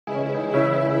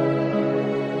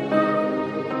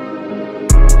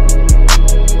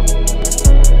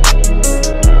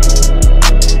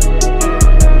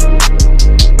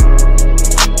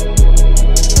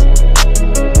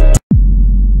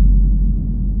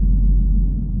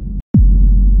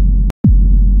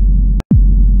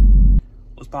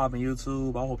poppin'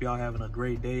 YouTube? I hope y'all having a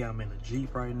great day. I'm in the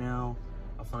Jeep right now.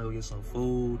 I'm finna go get some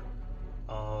food.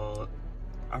 I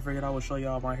figured I would show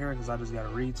y'all my hair because I just got a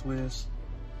retwist.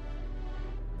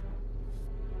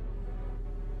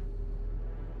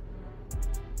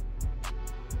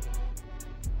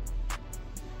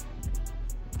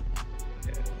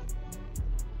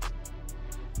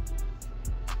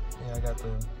 Yeah, I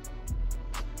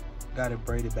got it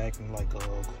braided back in like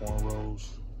cornrows.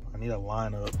 I need a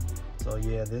lineup. So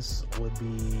yeah, this would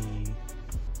be,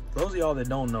 those of y'all that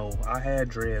don't know, I had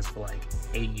dreads for like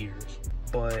 8 years,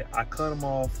 but I cut them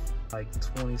off like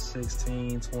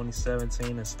 2016,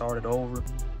 2017 and started over.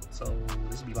 So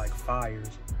this would be like 5 years.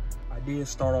 I did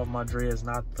start off my dreads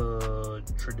not the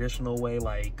traditional way.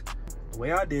 Like the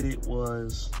way I did it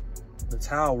was the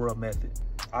towel rub method.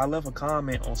 I left a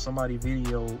comment on somebody's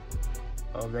video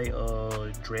of they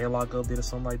Dreadlock update or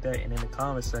something like that, and in the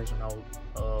comment section,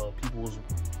 people was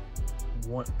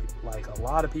a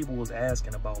lot of people was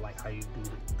asking about like how you do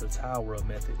the towel rub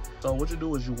method. So what you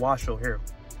do is you wash your hair,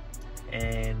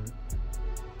 and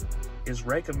it's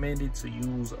recommended to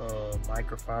use a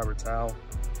microfiber towel.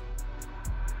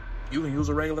 You can use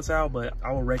a regular towel, but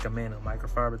I would recommend a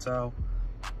microfiber towel.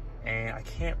 And I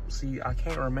can't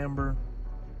remember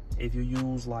if you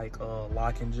use like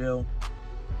lock and gel.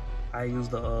 I use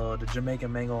the Jamaican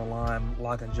mango and lime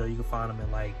lock and gel. You can find them in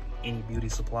like any beauty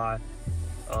supply.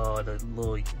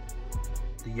 The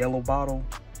yellow bottle,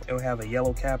 it will have a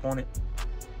yellow cap on it.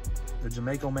 The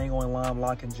Jamaican mango and lime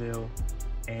lock and gel.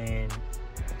 And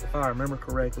if I remember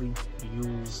correctly, you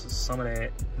use some of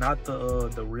that, not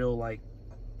the real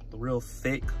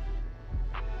thick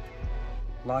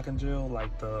lock and gel,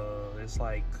 like it's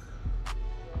like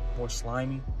more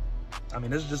slimy. I mean,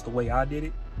 this is just the way I did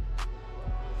it.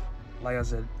 Like I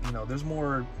said, you know, there's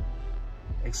more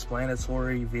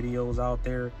explanatory videos out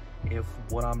there. If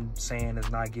what I'm saying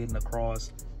is not getting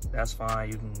across, that's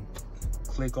fine. You can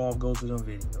click off, go to them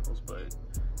videos. But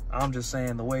I'm just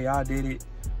saying the way I did it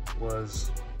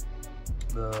was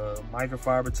the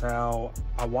microfiber towel.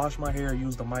 I washed my hair,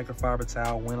 used the microfiber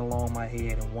towel, went along my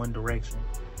head in one direction,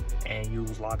 and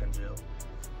used lock and gel.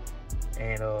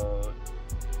 And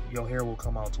your hair will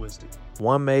come out twisted.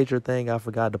 One major thing I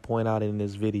forgot to point out in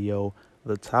this video,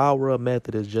 the towel rub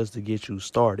method is just to get you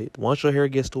started. Once your hair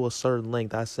gets to a certain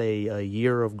length, I say a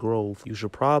year of growth, you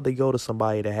should probably go to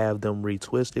somebody to have them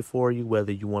retwist it for you,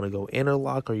 whether you want to go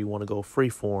interlock or you want to go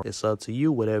freeform. It's up to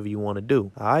you, whatever you want to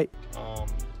do, all right?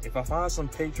 If I find some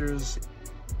pictures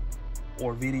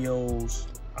or videos,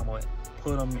 I'm going to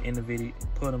put them in the video,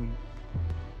 put them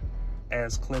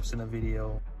as clips in the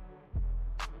video.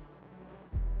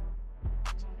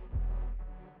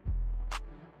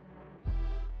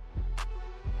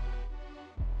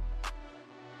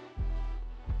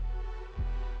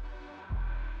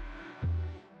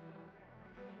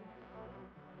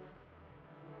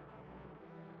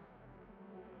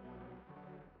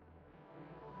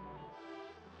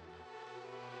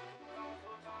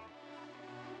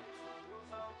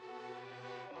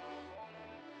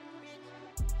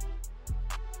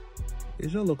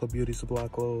 Is your local beauty supply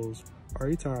closed? Are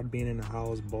you tired of being in the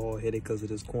house bald-headed because of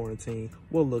this quarantine?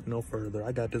 Well, look no further.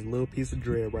 I got this little piece of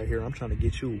dread right here. I'm trying to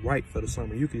get you right for the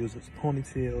summer. You can use this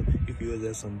ponytail. You can use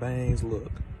this some bangs.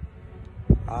 Look.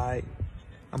 I'm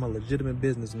a legitimate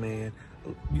businessman.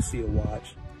 You see a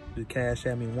watch. You cash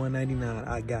at me $1.99.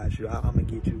 I got you. I'm going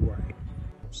to get you right.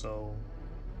 So,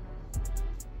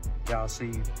 y'all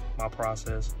see my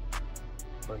process.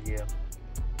 But yeah.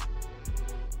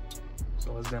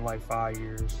 So it's been like 5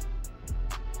 years.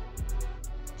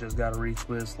 Just got a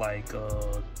retwist like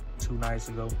 2 nights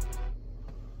ago.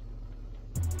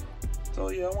 So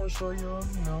yeah, I want to show y'all,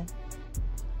 you know.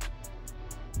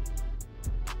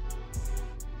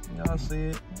 Y'all see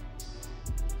it.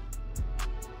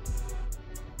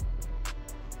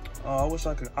 I wish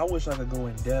I could go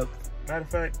in depth. Matter of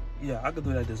fact, yeah, I could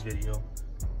do that this video.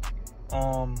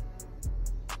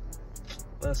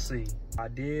 Let's see. I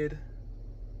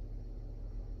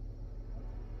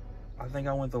think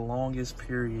I went the longest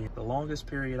period. The longest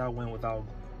period I went without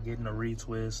getting a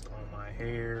retwist on my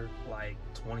hair, like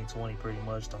 2020 pretty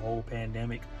much. The whole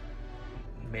pandemic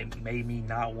made me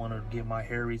not want to get my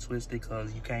hair retwisted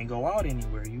because you can't go out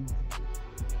anywhere.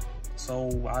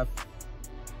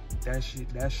 That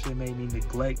shit made me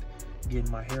neglect getting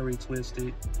my hair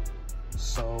retwisted.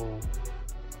 So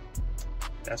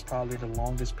that's probably the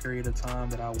longest period of time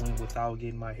that I went without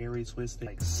getting my hair retwisted,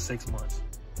 like 6 months.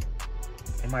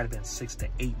 It might have been 6 to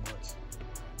 8 months.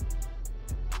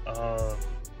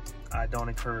 I don't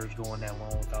encourage going that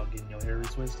long without getting your hair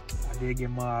retwisted. I did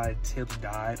get my tips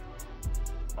dyed.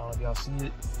 I don't know if y'all see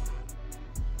it.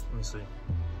 Let me see.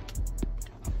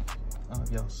 I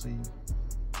don't know if y'all see.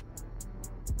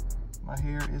 My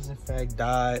hair is in fact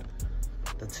dyed.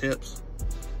 The tips.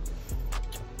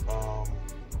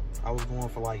 I was going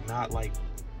for like not like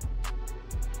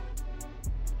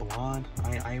blonde.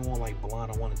 I ain't want like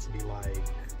blonde. I wanted to be like,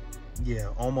 yeah,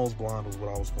 almost blonde was what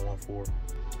I was going for.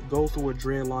 Go through a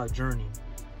dreadlock journey.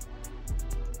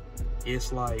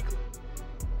 It's like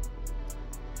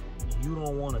you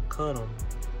don't want to cut them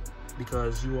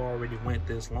because you already went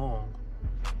this long.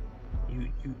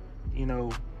 You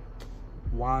know,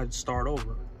 why start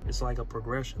over? It's like a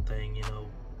progression thing, you know.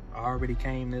 I already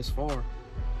came this far,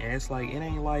 and it's like, it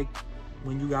ain't like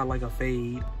when you got like a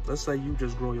fade. Let's say you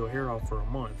just grow your hair out for a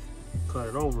month, cut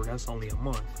it over, that's only a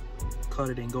month. Cut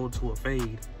it and go to a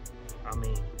fade, I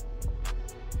mean,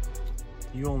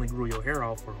 you only grew your hair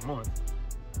out for a month.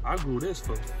 I grew this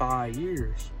for 5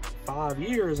 years. 5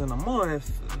 years in a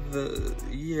month,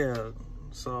 yeah.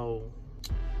 So,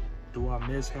 do I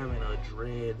miss having a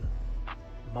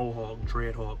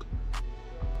dreadhawk?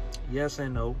 Yes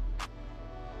and no.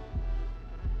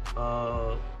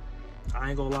 I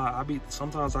ain't gonna lie,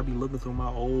 sometimes I be looking through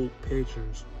my old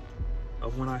pictures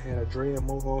of when I had a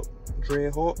dreadhawk,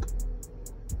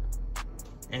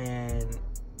 and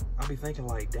I be thinking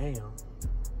like, damn,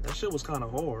 that shit was kind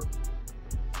of hard.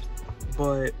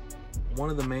 But one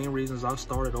of the main reasons I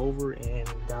started over and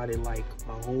got it like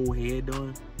my whole head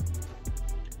done,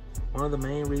 one of the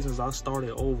main reasons I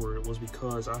started over was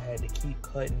because I had to keep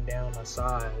cutting down the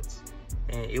sides,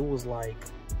 and it was like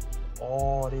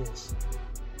all this.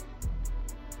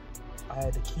 I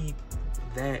had to keep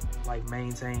that like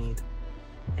maintained,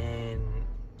 and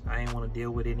I didn't want to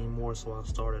deal with it anymore, so I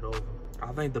started over.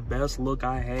 I think the best look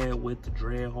I had with the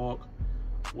dreadhawk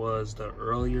was the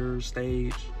earlier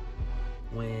stage,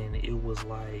 when it was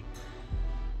like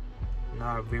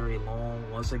not very long.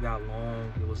 Once it got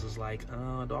long, it was just like,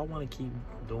 do I want to keep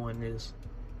doing this?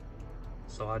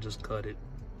 So I just cut it.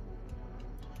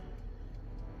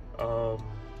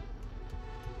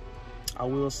 I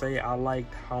will say I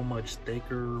liked how much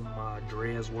thicker my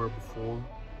dreads were before,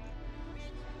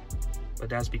 but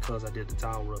that's because I did the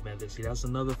towel rub method. See, that's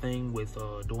another thing with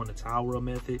doing the towel rub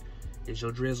method, is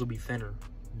your dreads will be thinner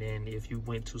than if you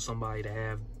went to somebody to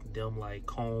have them like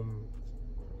comb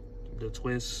the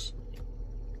twists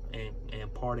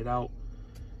and part it out.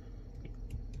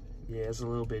 Yeah, it's a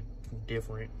little bit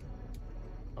different.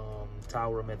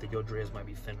 Towel rub method, your dreads might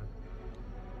be thinner.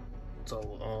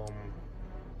 So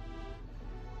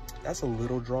that's a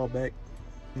little drawback.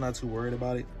 I'm not too worried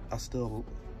about it. I still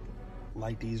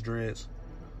like these dreads.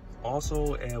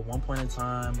 Also, at one point in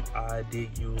time, I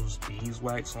did use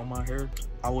beeswax on my hair.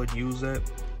 I would use that.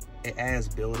 It adds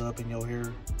buildup in your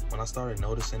hair. When I started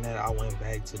noticing that, I went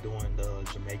back to doing the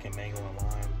Jamaican Mango and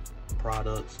Lime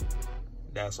products.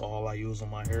 That's all I use on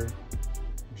my hair.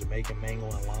 Jamaican Mango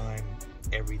and Lime,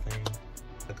 everything.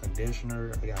 The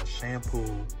conditioner, I got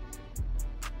shampoo,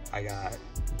 I got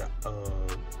the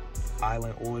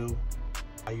island oil.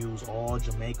 I use all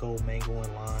Jamaican Mango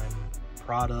and Lime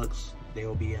products.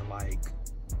 They'll be in like,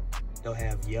 they'll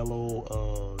have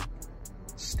yellow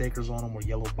stickers on them or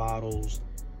yellow bottles.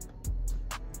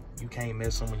 You can't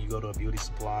miss them when you go to a beauty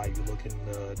supply. You look in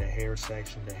the hair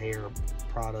section, the hair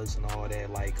products and all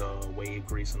that, like wave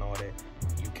grease and all that.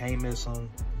 You can't miss them.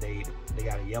 They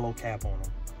got a yellow cap on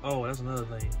them. Oh, that's another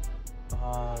thing.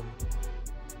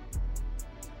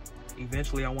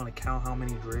 Eventually I want to count how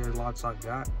many dreadlocks I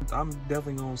got. I'm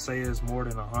definitely gonna say it's more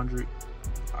than 100.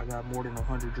 I got more than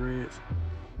 100 dreads.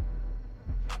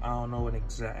 I don't know an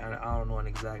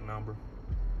exact number.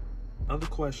 Another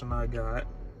question I got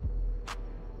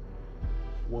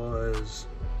was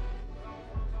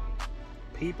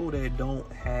people that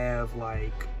don't have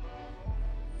like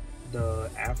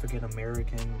the African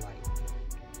American like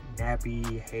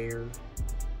nappy hair,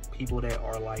 people that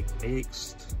are like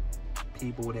mixed,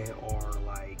 people that are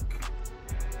like,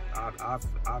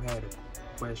 I've had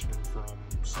a question from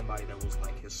somebody that was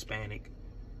like Hispanic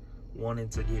wanting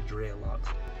to get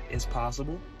dreadlocks. It's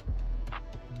possible,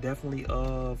 definitely.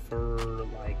 For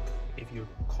like, if you're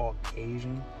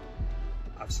Caucasian,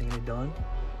 I've seen it done.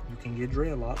 You can get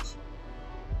dreadlocks.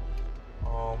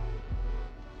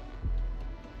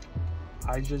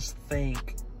 I just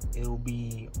think it'll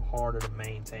be harder to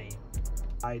maintain.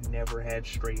 I never had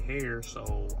straight hair,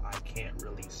 so I can't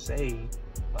really say,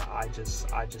 but I just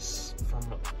from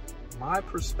my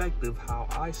perspective, how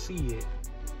I see it,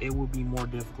 it would be more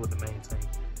difficult to maintain,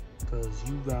 because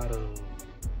you gotta,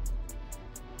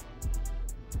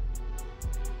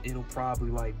 it'll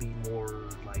probably like be more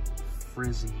like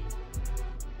frizzy,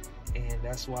 and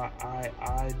that's why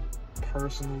I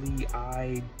personally,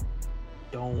 I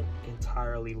don't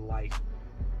entirely like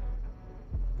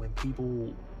when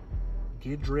people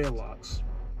get dreadlocks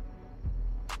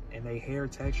and their hair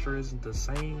texture isn't the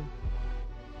same,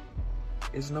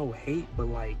 it's no hate, but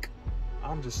like,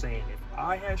 I'm just saying, if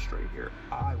I had straight hair,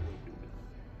 I would do it.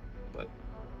 But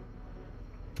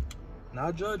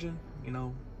not judging, you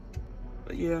know.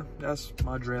 But yeah, that's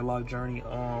my dreadlock journey. You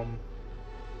know,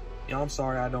 I'm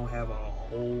sorry I don't have a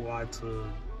whole lot to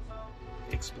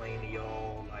explain to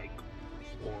y'all, like,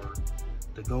 or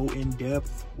to go in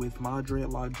depth with my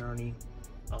dreadlock journey.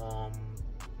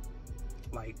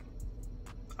 Like,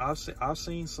 I've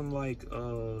seen some like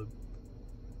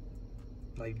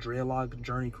dreadlock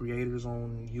journey creators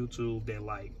on YouTube that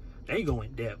like they go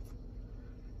in depth.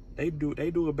 They do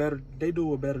a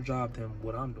better job than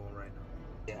what I'm doing right now.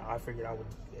 Yeah, I figured I would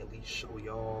at least show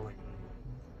y'all and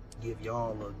give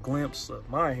y'all a glimpse of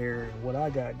my hair and what I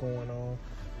got going on.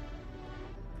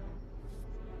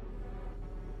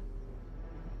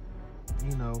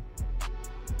 You know.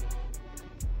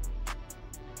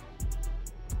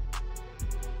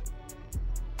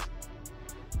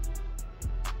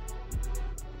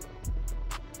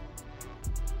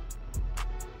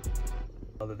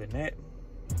 Other than that,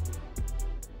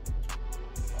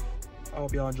 I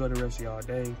hope y'all enjoy the rest of y'all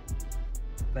day.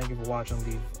 Thank you for watching.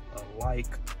 Leave a like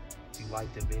if you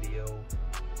liked the video.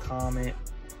 Comment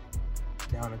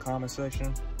down in the comment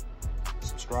section.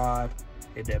 Subscribe.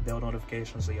 Hit that bell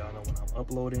notification so y'all know when I'm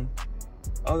uploading.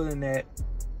 Other than that,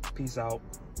 peace out.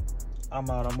 I'm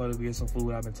out. I'm gonna get some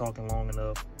food. I've been talking long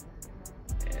enough.